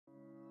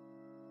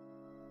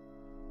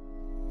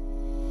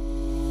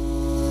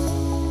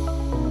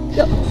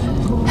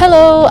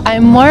Hello,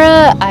 I'm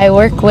Maura. I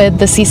work with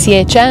the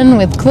CCHN,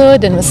 with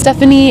Claude and with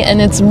Stephanie,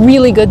 and it's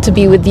really good to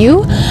be with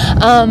you.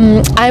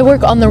 I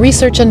work on the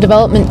research and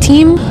development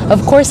team.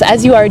 Of course,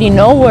 as you already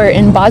know, we're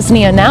in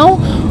Bosnia now.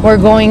 We're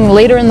going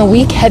later in the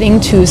week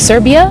heading to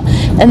Serbia,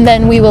 and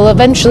then we will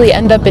eventually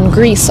end up in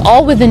Greece,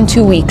 all within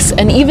 2 weeks.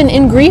 And even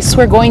in Greece,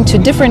 we're going to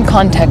different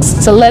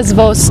contexts, to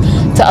Lesbos,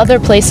 to other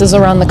places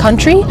around the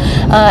country,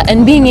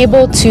 and being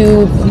able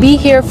to be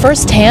here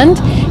firsthand,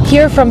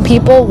 hear from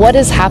people what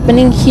is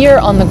happening here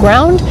on the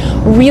ground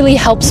really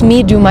helps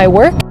me do my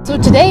work. So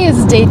today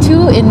is day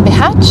 2 in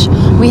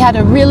Bihać. We had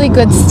a really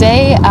good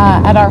stay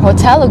at our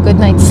hotel, a good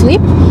night's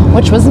sleep,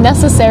 which was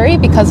necessary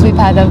because we've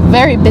had a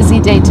very busy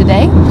day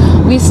today.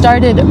 We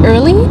started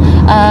early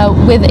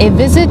with a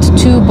visit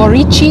to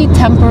Bihać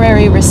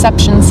Temporary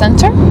Reception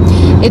Center.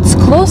 It's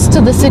close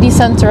to the city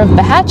center of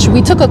Bihać.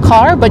 We took a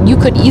car, but you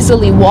could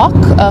easily walk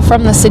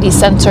from the city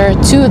center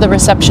to the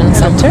reception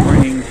center.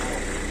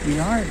 We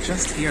are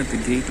just here at the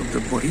gate of the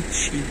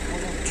Bihać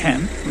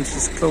camp, which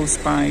is close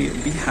by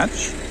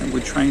Bihać, and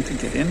we're trying to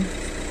get in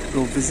to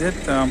go visit.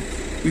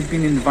 We've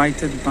been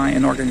invited by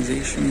an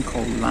organization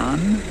called LAN,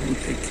 who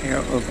take care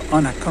of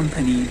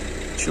unaccompanied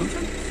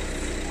children.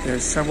 There are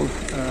several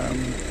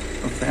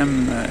of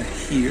them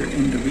here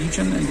in the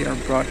region, and they are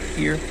brought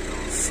here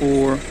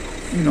for,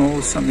 you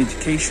know, some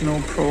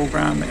educational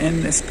program,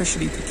 and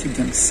especially to keep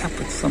them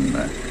separate from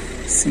a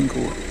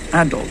single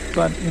adult.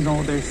 But you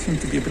know, there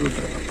seems to be a little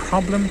bit of a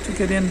problem to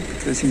get in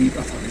because you need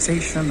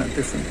authorization at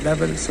different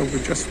levels, so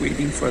we're just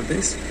waiting for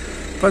this.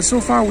 But so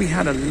far we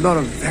had a lot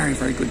of very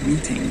good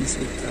meetings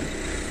with the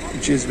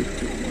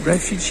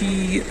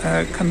refugee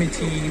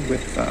committee,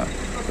 with the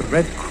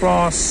Red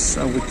Cross,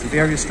 with the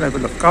various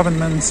level of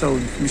government, so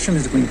the mission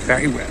is going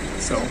very well,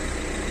 so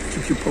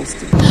keep you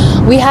posted.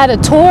 We had a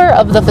tour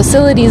of the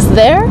facilities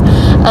there,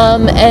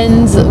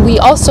 and we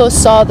also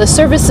saw the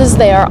services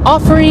they are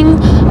offering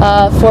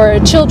for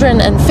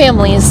children and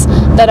families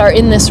that are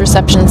in this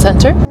reception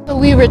center. So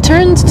we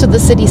returned to the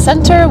city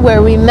center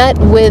where we met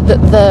with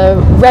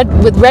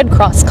Red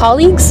Cross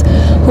colleagues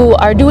who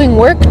are doing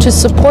work to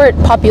support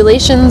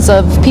populations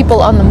of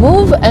people on the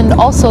move and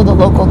also the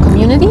local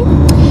community.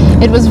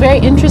 It was very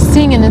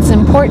interesting, and it's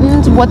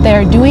important what they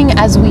are doing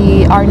as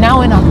we are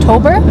now in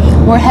October.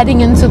 We're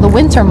heading into the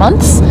winter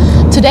months.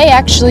 Today,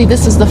 actually,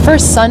 this is the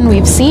first sun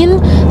we've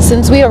seen.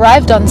 Since we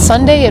arrived on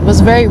Sunday, it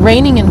was very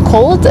raining and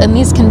cold, and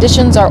these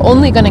conditions are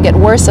only going to get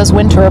worse as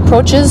winter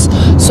approaches.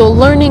 So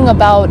learning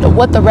about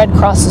what the Red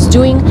Cross is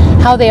doing,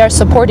 how they are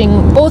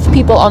supporting both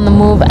people on the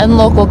move and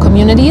local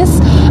communities,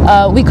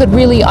 we could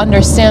really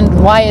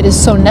understand why it is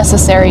so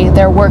necessary,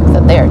 their work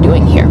that they are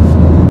doing here.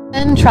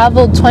 Then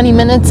traveled 20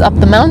 minutes up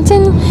the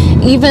mountain,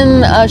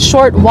 even a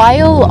short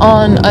while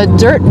on a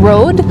dirt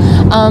road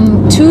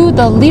to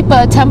the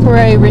Lipa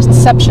Temporary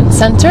Reception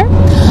Center.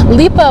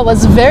 Lipa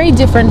was very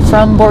different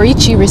from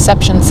Bihać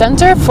Reception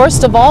Center.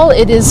 First of all,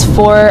 it is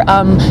for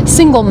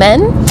single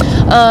men,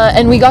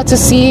 and we got to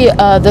see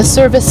the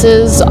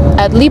services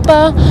at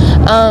Lipa,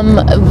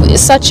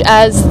 such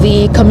as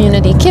the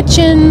community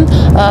kitchen,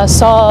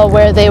 saw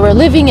where they were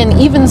living, and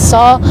even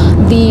saw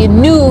the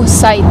new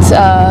site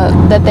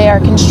that they are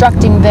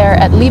constructing there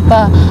at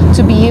Lipa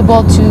to be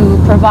able to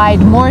provide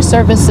more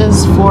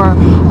services for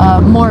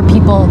more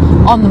people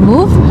on the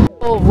move.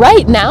 So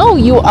right now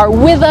you are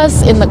with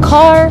us in the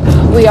car.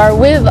 We are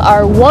with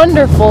our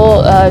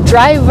wonderful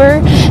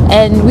driver,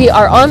 and we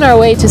are on our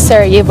way to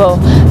Sarajevo.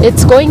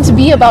 It's going to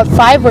be about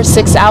 5 or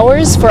 6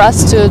 hours for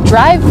us to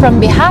drive from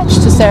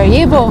Bihać to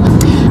Sarajevo.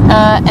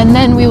 And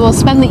then we will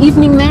spend the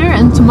evening there,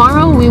 and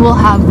tomorrow we will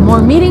have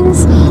more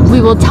meetings.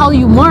 We will tell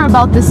you more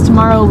about this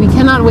tomorrow. We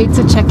cannot wait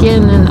to check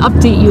in and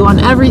update you on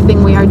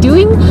everything we are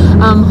doing.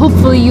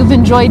 Hopefully you've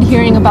enjoyed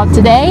hearing about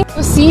today.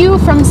 We'll see you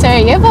from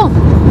Sarajevo.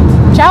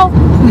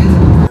 Ciao!